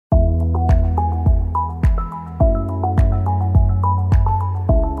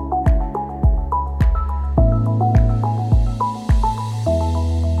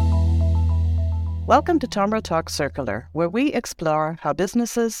Welcome to TOMRA Talk Circular, where we explore how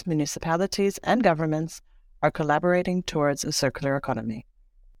businesses, municipalities, and governments are collaborating towards a circular economy.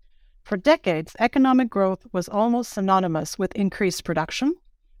 For decades, economic growth was almost synonymous with increased production,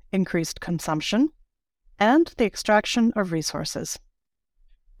 increased consumption, and the extraction of resources.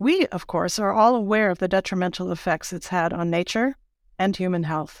 We, of course, are all aware of the detrimental effects it's had on nature and human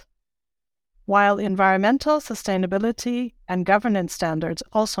health. While environmental sustainability and governance standards,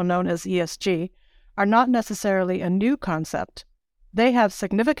 also known as ESG, are not necessarily a new concept, they have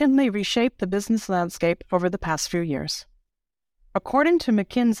significantly reshaped the business landscape over the past few years. According to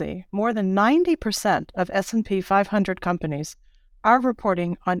McKinsey, more than 90% of S&P 500 companies are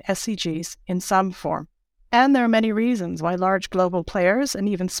reporting on SDGs in some form. And there are many reasons why large global players and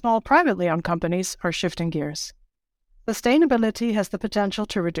even small privately owned companies are shifting gears. Sustainability has the potential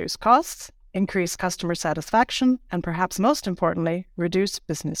to reduce costs, increase customer satisfaction, and perhaps most importantly, reduce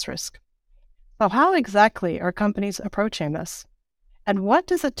business risk. So how exactly are companies approaching this? And what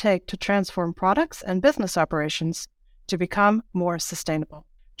does it take to transform products and business operations to become more sustainable?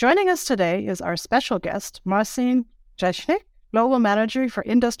 Joining us today is our special guest, Marcin Jeznik, Global Manager for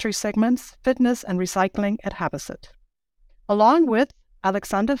Industry Segments, Fitness and Recycling at Habasit, along with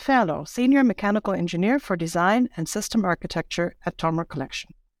Alexander Ferlo, Senior Mechanical Engineer for Design and System Architecture at TOMRA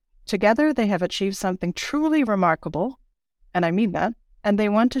Collection. Together, they have achieved something truly remarkable, and I mean that, and they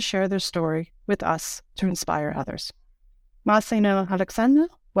want to share their story with us to inspire others. Marcin and Alexander,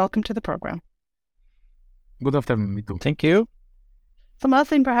 welcome to the program. Good afternoon, me too. Thank you. So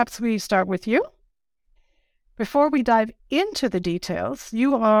Marcin, perhaps we start with you. Before we dive into the details,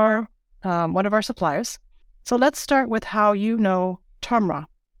 you are one of our suppliers. So let's start with how you know TOMRA,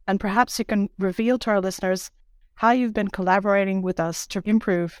 and perhaps you can reveal to our listeners how you've been collaborating with us to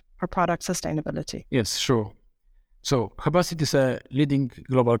improve our product sustainability. Yes, sure. So Habasit is a leading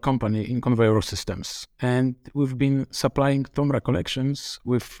global company in conveyor systems, and we've been supplying TOMRA collections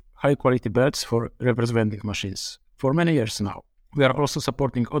with high-quality belts for reverse vending machines for many years now. We are also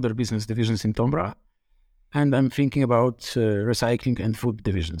supporting other business divisions in TOMRA, and I'm thinking about recycling and food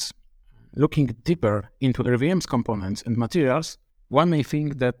divisions. Looking deeper into RVM's components and materials, one may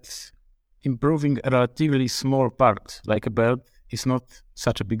think that improving a relatively small part, like a belt, is not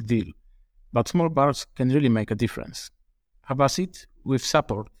such a big deal. But small parts can really make a difference. Habasit, with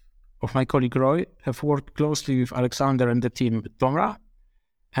support of my colleague Roy, have worked closely with Alexander and the team at TOMRA,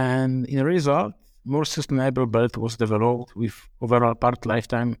 and in a result, more sustainable belt was developed with overall part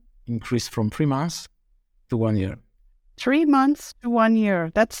lifetime increased from 3 months to 1 year. 3 months to 1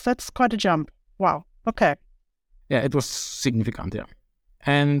 year. That's quite a jump. Wow. Okay. Yeah, it was significant, yeah.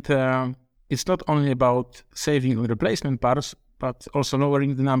 And it's not only about saving on replacement parts, but also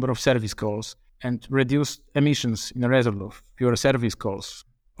lowering the number of service calls and reduced emissions in a result of fewer service calls.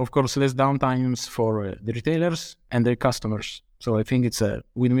 Of course, less downtimes for the retailers and their customers. So I think it's a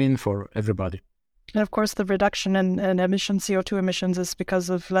win-win for everybody. And of course, the reduction in emissions, CO2 emissions, is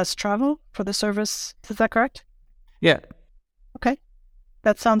because of less travel for the service. Is that correct? Yeah. Okay.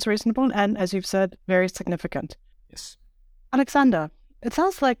 That sounds reasonable and, as you've said, very significant. Yes. Alexander, it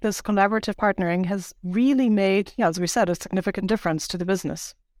sounds like this collaborative partnering has really made, as we said, a significant difference to the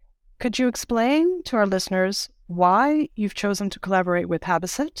business. Could you explain to our listeners why you've chosen to collaborate with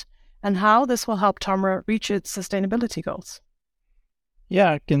Habasit and how this will help TOMRA reach its sustainability goals?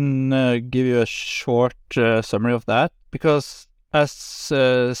 Yeah, I can give you a short summary of that, because as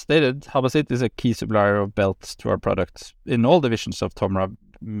stated, Habasit is a key supplier of belts to our products in all divisions of TOMRA,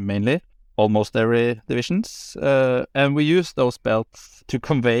 mainly, almost every divisions. And we use those belts to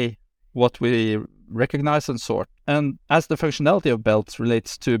convey what we recognize and sort. And as the functionality of belts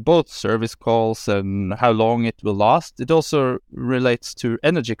relates to both service calls and how long it will last, it also relates to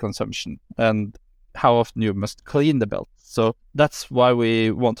energy consumption and how often you must clean the belt. So that's why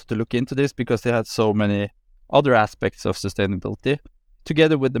we wanted to look into this, because they had so many other aspects of sustainability,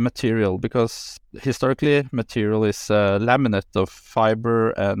 together with the material, because historically material is a laminate of fiber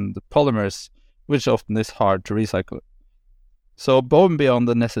and polymers, which often is hard to recycle. So above and beyond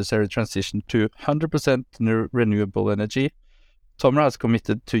the necessary transition to 100% renewable energy, TOMRA has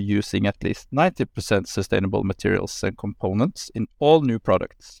committed to using at least 90% sustainable materials and components in all new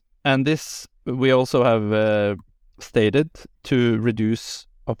products. And this we also have stated to reduce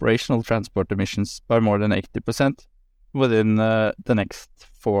operational transport emissions by more than 80% within the next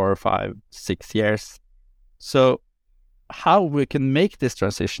 4, 5, 6 years. So how we can make this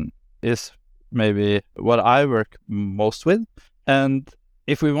transition is maybe what I work most with. And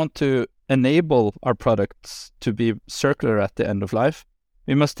if we want to enable our products to be circular at the end of life,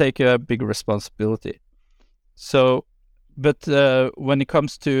 we must take a big responsibility. So, but when it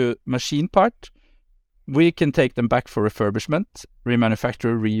comes to machine part, We can take them back for refurbishment,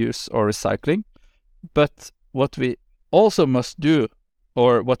 remanufacture, reuse, or recycling. But what we also must do,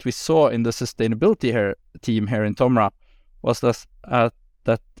 or what we saw in the sustainability team here in TOMRA, was that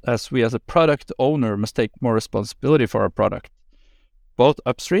as we as a product owner must take more responsibility for our product, both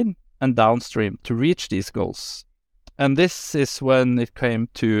upstream and downstream, to reach these goals. And this is when it came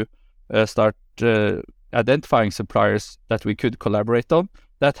to start identifying suppliers that we could collaborate on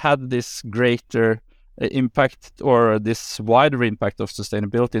that had this greater impact, or this wider impact of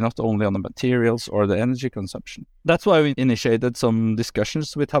sustainability, not only on the materials or the energy consumption. That's why we initiated some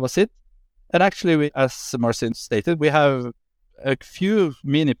discussions with Habasit. And actually, as Marcin stated, we have a few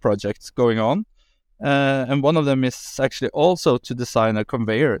mini projects going on. And one of them is actually also to design a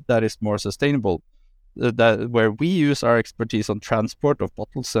conveyor that is more sustainable, where we use our expertise on transport of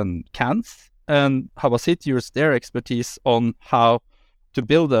bottles and cans, and Habasit use their expertise on how to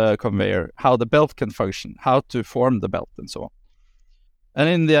build a conveyor, how the belt can function, how to form the belt, and so on. And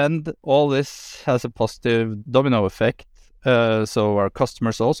in the end, all this has a positive domino effect. So our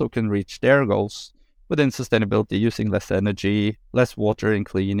customers also can reach their goals within sustainability, using less energy, less water in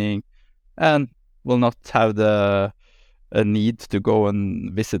cleaning, and will not have a need to go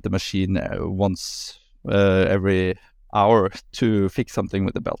and visit the machine once every hour to fix something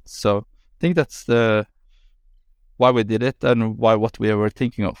with the belt. So I think that's why we did it, and what we were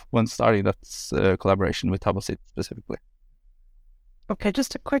thinking of when starting that collaboration with Habasit specifically. Okay,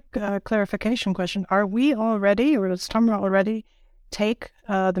 just a quick clarification question. Are we already, or does TOMRA already take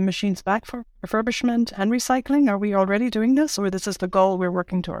the machines back for refurbishment and recycling? Are we already doing this, or this is the goal we're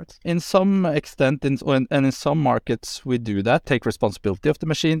working towards? In some extent, and in some markets, we do that, take responsibility of the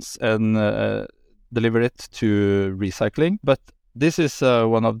machines and deliver it to recycling. But this is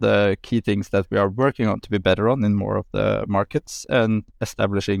one of the key things that we are working on to be better on in more of the markets, and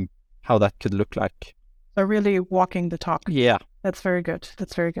establishing how that could look like. So really walking the talk. Yeah. That's very good.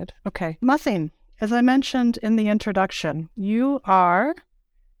 That's very good. Okay. Marcin, as I mentioned in the introduction, you are,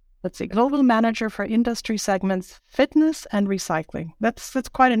 Global Manager for Industry Segments Fitness and Recycling. That's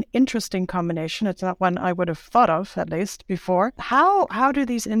quite an interesting combination. It's not one I would have thought of, at least, before. How do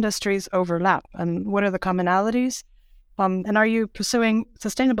these industries overlap, and what are the commonalities? And are you pursuing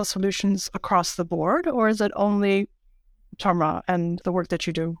sustainable solutions across the board, or is it only TOMRA and the work that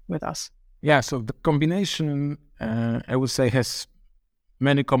you do with us? Yeah, so the combination, I would say, has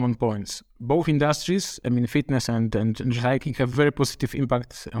many common points. Both industries, fitness and recycling, have very positive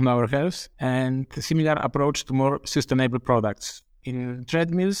impact on our health, and a similar approach to more sustainable products. In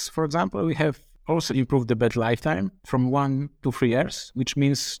treadmills, for example, we have also improved the belt lifetime from 1 to 3 years, which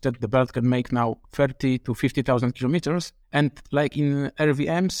means that the belt can make now 30 to 50,000 kilometers. And like in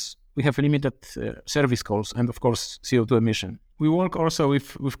RVMs, we have limited service calls and, of course, CO2 emission. We work also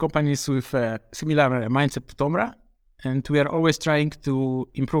with companies with a similar mindset to TOMRA, and we are always trying to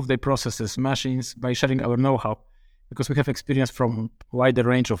improve their processes, machines, by sharing our know-how, because we have experience from a wider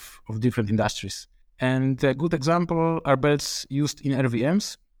range of different industries. And a good example are belts used in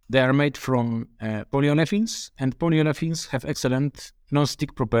RVMs. They are made from polyolefins, and polyolefins have excellent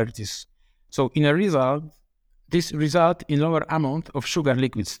non-stick properties. So in a result, this result in lower amount of sugar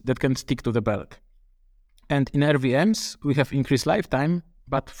liquids that can stick to the belt. And in RVMs, we have increased lifetime,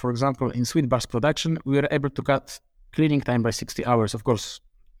 but for example, in sweet bars production, we were able to cut cleaning time by 60 hours, of course,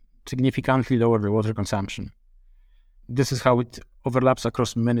 significantly lower the water consumption. This is how it overlaps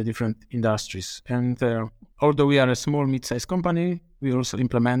across many different industries. And although we are a small, mid-sized company, we also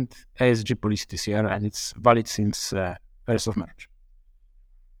implement ESG policy this year, and it's valid since 1st of March.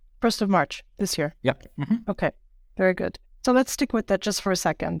 1st of March this year? Yeah. Mm-hmm. Okay, very good. So let's stick with that just for a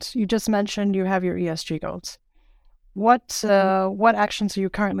second. You just mentioned you have your ESG goals. What actions are you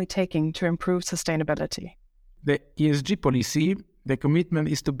currently taking to improve sustainability? The ESG policy, the commitment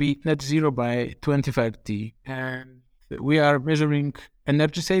is to be net zero by 2030. And we are measuring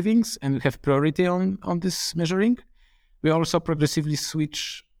energy savings, and we have priority on this measuring. We also progressively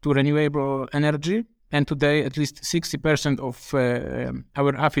switch to renewable energy. And today, at least 60% of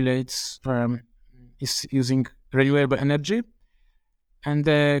our affiliates is using renewable energy. And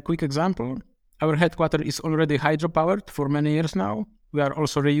a quick example, our headquarters is already hydropowered for many years now. We are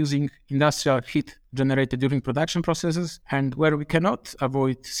also reusing industrial heat generated during production processes. And where we cannot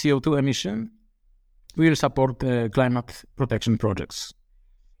avoid CO2 emission, we will support climate protection projects.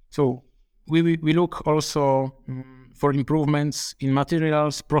 So we look also for improvements in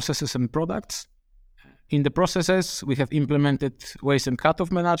materials, processes, and products. In the processes, we have implemented waste and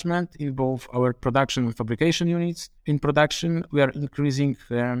cut-off management in both our production and fabrication units. In production, we are increasing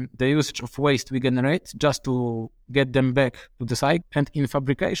the usage of waste we generate just to get them back to the site. And in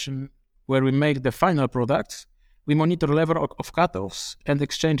fabrication, where we make the final products, we monitor level of cutoffs and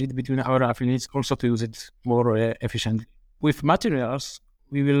exchange it between our affiliates also to use it more efficiently. With materials,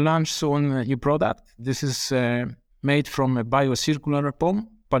 we will launch soon a new product. This is made from a biocircular POM,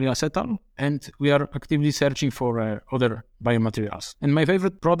 polyacetal, and we are actively searching for other biomaterials. And my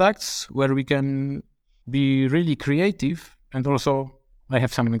favorite products where we can be really creative, and also I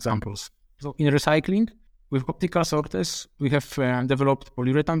have some examples. So in recycling, with optical sorters, we have developed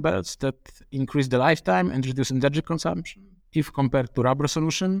polyurethane belts that increase the lifetime and reduce energy consumption if compared to rubber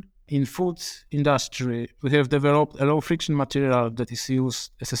solution. In food industry, we have developed a low-friction material that is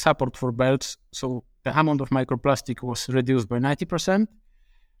used as a support for belts, so the amount of microplastic was reduced by 90%.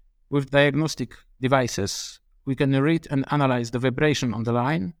 With diagnostic devices, we can read and analyze the vibration on the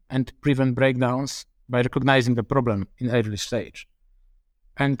line and prevent breakdowns by recognizing the problem in early stage.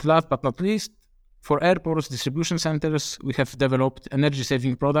 And last but not least, for airports, distribution centers, we have developed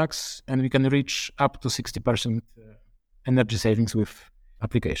energy-saving products, and we can reach up to 60% energy savings with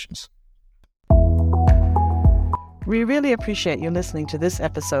applications. We really appreciate you listening to this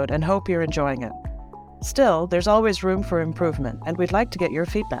episode and hope you're enjoying it. Still, there's always room for improvement, and we'd like to get your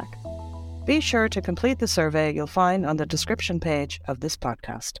feedback. Be sure to complete the survey you'll find on the description page of this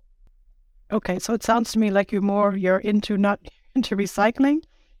podcast. Okay, so it sounds to me like you're into not into recycling,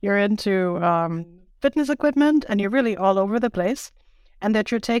 you're into fitness equipment, and you're really all over the place, and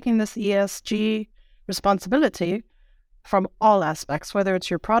that you're taking this ESG responsibility from all aspects, whether it's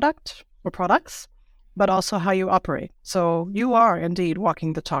your product or products, but also how you operate. So you are indeed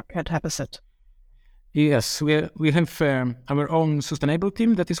walking the talk at Habasit. Yes, we have our own sustainable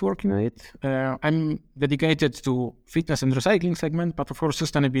team that is working on it. I'm dedicated to fitness and recycling segment, but of course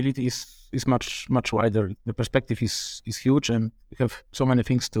sustainability is much wider. The perspective is huge, and we have so many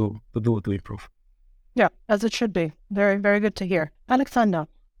things to do to improve. Yeah, as it should be. Very, very good to hear. Alexander,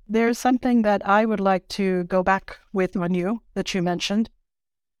 there's something that I would like to go back with on you that you mentioned.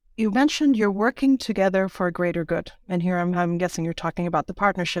 You mentioned you're working together for a greater good. And here I'm guessing you're talking about the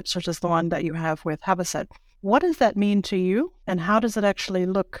partnership, such as the one that you have with Habasit. What does that mean to you, and how does it actually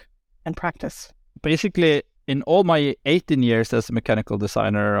look in practice? Basically, in all my 18 years as a mechanical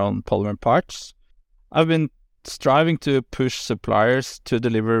designer on polymer parts, I've been striving to push suppliers to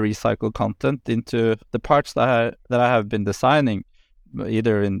deliver recycled content into the parts that I have been designing,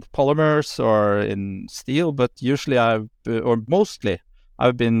 either in polymers or in steel, but usually mostly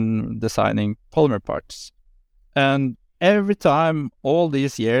I've been designing polymer parts. And every time, all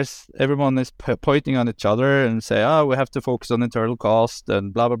these years, everyone is pointing on each other and say, we have to focus on internal cost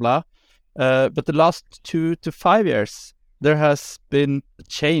and blah, blah, blah. But the last 2 to 5 years, there has been a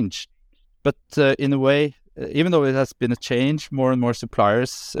change. But in a way, even though it has been a change, more and more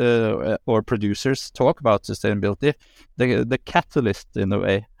suppliers or producers talk about sustainability, the catalyst, in a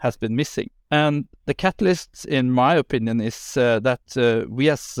way, has been missing. And the catalyst, in my opinion, is that we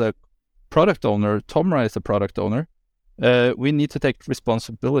as a product owner, TOMRA is a product owner, we need to take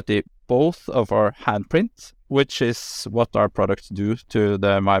responsibility both of our handprint, which is what our products do to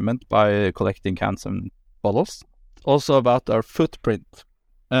the environment by collecting cans and bottles, also about our footprint.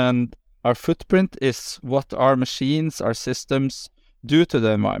 And our footprint is what our machines, our systems do to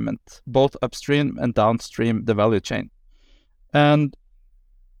the environment, both upstream and downstream the value chain. And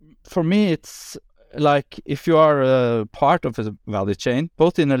for me, it's like if you are a part of a value chain,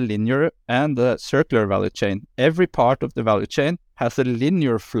 both in a linear and a circular value chain, every part of the value chain has a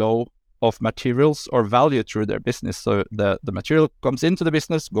linear flow of materials or value through their business. So the material comes into the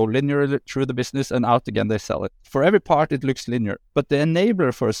business, go linearly through the business, and out again they sell it. For every part, it looks linear. But the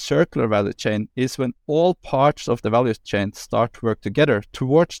enabler for a circular value chain is when all parts of the value chain start to work together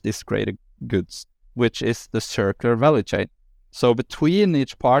towards this greater goods, which is the circular value chain. So between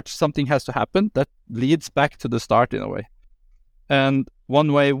each part, something has to happen that leads back to the start in a way. And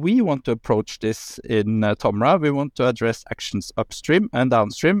one way we want to approach this in TOMRA, we want to address actions upstream and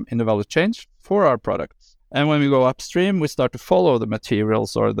downstream in the value chain for our products. And when we go upstream, we start to follow the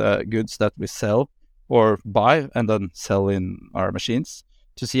materials or the goods that we sell or buy and then sell in our machines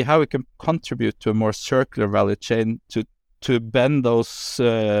to see how we can contribute to a more circular value chain to bend those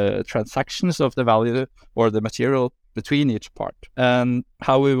transactions of the value or the material between each part. And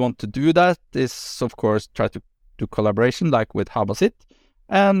how we want to do that is, of course, try to do collaboration like with Habasit,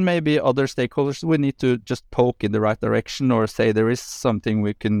 and maybe other stakeholders. We need to just poke in the right direction or say there is something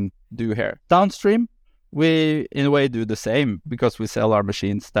we can do here. Downstream, we in a way do the same because we sell our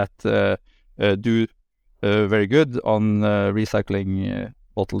machines that do very good on recycling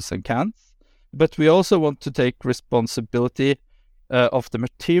bottles and cans. But we also want to take responsibility of the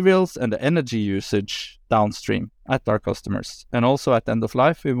materials and the energy usage downstream at our customers. And also at end of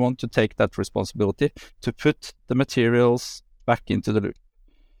life, we want to take that responsibility to put the materials back into the loop.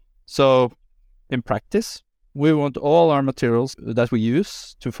 So in practice, we want all our materials that we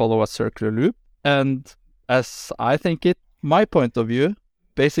use to follow a circular loop. And as I think it, my point of view,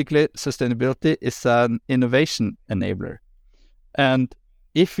 basically sustainability is an innovation enabler. And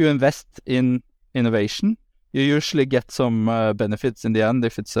if you invest in innovation, you usually get some benefits in the end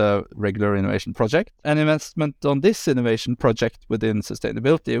if it's a regular innovation project. An investment on this innovation project within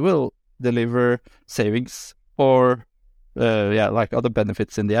sustainability will deliver savings or like other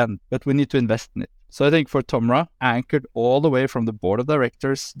benefits in the end, but we need to invest in it. So I think for TOMRA, anchored all the way from the board of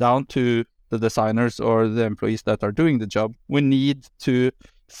directors down to the designers or the employees that are doing the job, we need to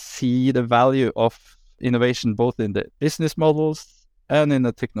see the value of innovation both in the business models and in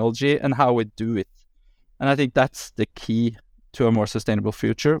the technology and how we do it. And I think that's the key to a more sustainable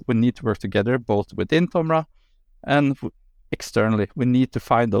future. We need to work together both within TOMRA and externally. We need to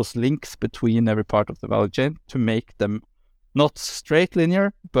find those links between every part of the value chain to make them not straight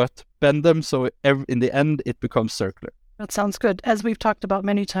linear, but bend them so in the end it becomes circular. That sounds good. As we've talked about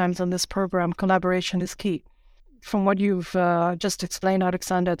many times on this program, collaboration is key. From what you've just explained,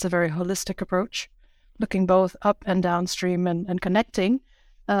 Alexander, it's a very holistic approach, looking both up and downstream and connecting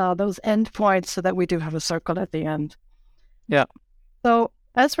those end points so that we do have a circle at the end. Yeah. So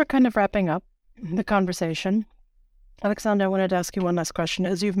as we're kind of wrapping up the conversation, Alexander, I wanted to ask you one last question.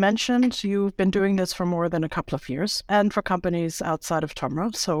 As you've mentioned, you've been doing this for more than a couple of years and for companies outside of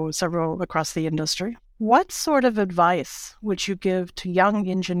TOMRA, so several across the industry. What sort of advice would you give to young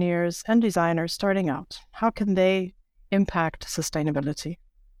engineers and designers starting out? How can they impact sustainability?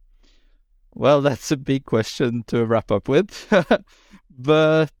 Well, that's a big question to wrap up with.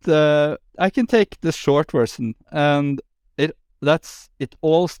 But I can take the short version, and it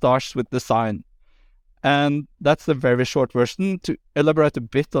all starts with design. And that's the very short version. To elaborate a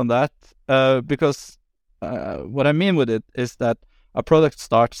bit on that, because what I mean with it is that a product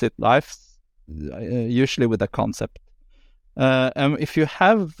starts its life usually with a concept. And if you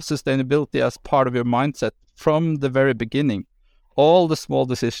have sustainability as part of your mindset from the very beginning, all the small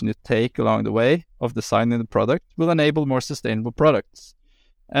decisions you take along the way of designing the product will enable more sustainable products.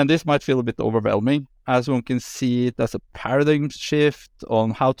 And this might feel a bit overwhelming, as one can see it as a paradigm shift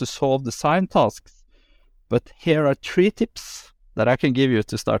on how to solve design tasks. But here are 3 tips that I can give you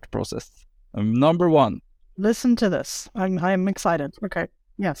to start the process. Number 1. Listen to this. I'm excited. Okay.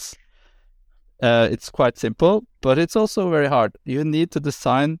 Yes. It's quite simple, but it's also very hard. You need to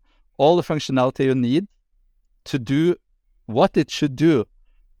design all the functionality you need to do what it should do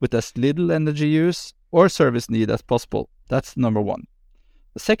with as little energy use or service need as possible. That's number 1.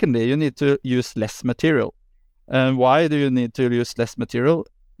 Secondly, you need to use less material. And why do you need to use less material?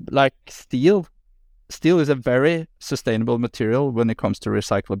 Like steel. Steel is a very sustainable material when it comes to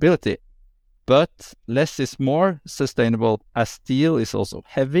recyclability. But less is more sustainable, as steel is also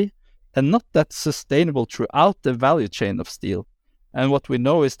heavy and not that sustainable throughout the value chain of steel. And what we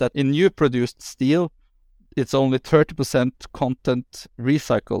know is that in new produced steel, it's only 30% content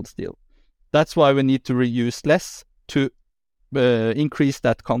recycled steel. That's why we need to reuse less to increase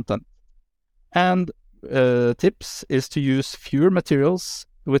that content. And tips is to use fewer materials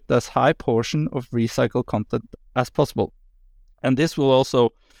with as high portion of recycled content as possible. And this will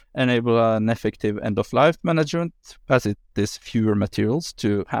also enable an effective end-of-life management, as it is fewer materials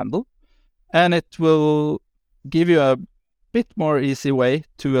to handle. And it will give you a bit more easy way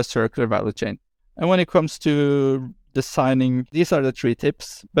to a circular value chain. And when it comes to designing, these are the 3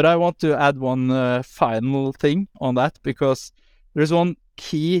 tips. But I want to add one final thing on that, because there's one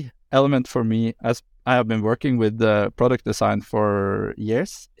key element for me, as I have been working with product design for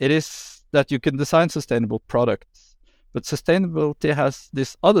years. It is that you can design sustainable products, but sustainability has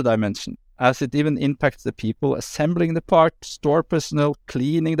this other dimension, as it even impacts the people assembling the part, store personnel,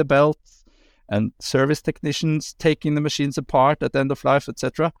 cleaning the belts, and service technicians taking the machines apart at the end of life,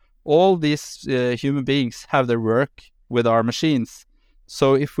 etc. All these human beings have their work with our machines.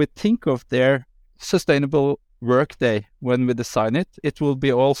 So if we think of their sustainable workday when we design it, it will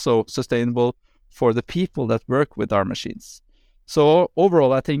be also sustainable for the people that work with our machines. So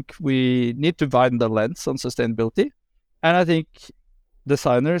overall, I think we need to widen the lens on sustainability. And I think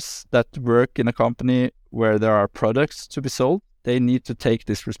designers that work in a company where there are products to be sold, they need to take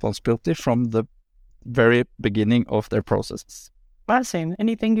this responsibility from the very beginning of their processes. Wasim,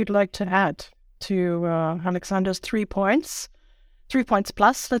 anything you'd like to add to Alexander's 3 points? 3 points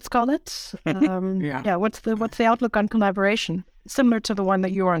plus, let's call it. Yeah. What's the outlook on collaboration, similar to the one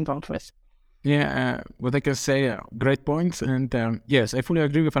that you are involved with? What I can say, great points. And yes, I fully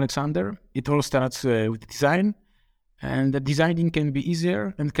agree with Alexander. It all starts with design. And the designing can be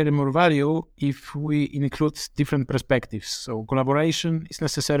easier and carry more value if we include different perspectives. So collaboration is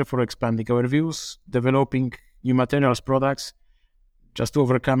necessary for expanding our views, developing new materials, products, just to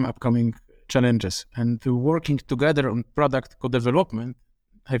overcome upcoming challenges. And working together on product co-development,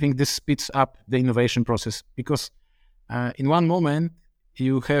 I think this speeds up the innovation process because in one moment,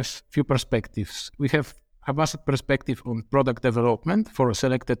 you have few perspectives. We have Habasat perspective on product development for a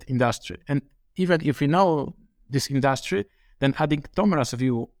selected industry. And even if we know this industry, then adding TOMRA's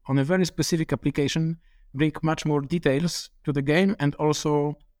view on a very specific application bring much more details to the game and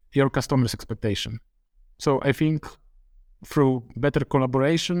also your customer's expectation. So I think through better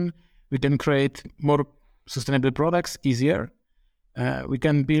collaboration, we can create more sustainable products easier. We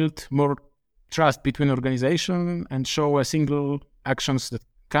can build more trust between organizations and show a single actions that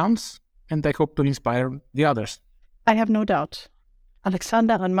counts. And I hope to inspire the others. I have no doubt.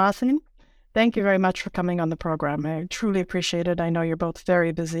 Alexander and Martin, thank you very much for coming on the program. I truly appreciate it. I know you're both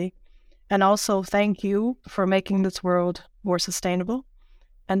very busy. And also thank you for making this world more sustainable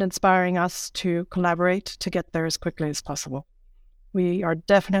and inspiring us to collaborate to get there as quickly as possible. We are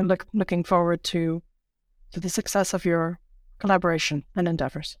definitely looking forward to the success of your collaboration and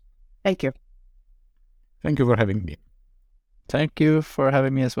endeavors. Thank you. Thank you for having me. Thank you for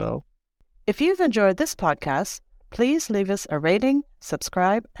having me as well. If you've enjoyed this podcast, please leave us a rating,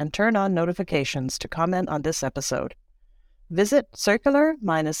 subscribe, and turn on notifications to comment on this episode. Visit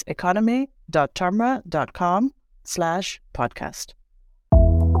circular-economy.tomra.com/podcast.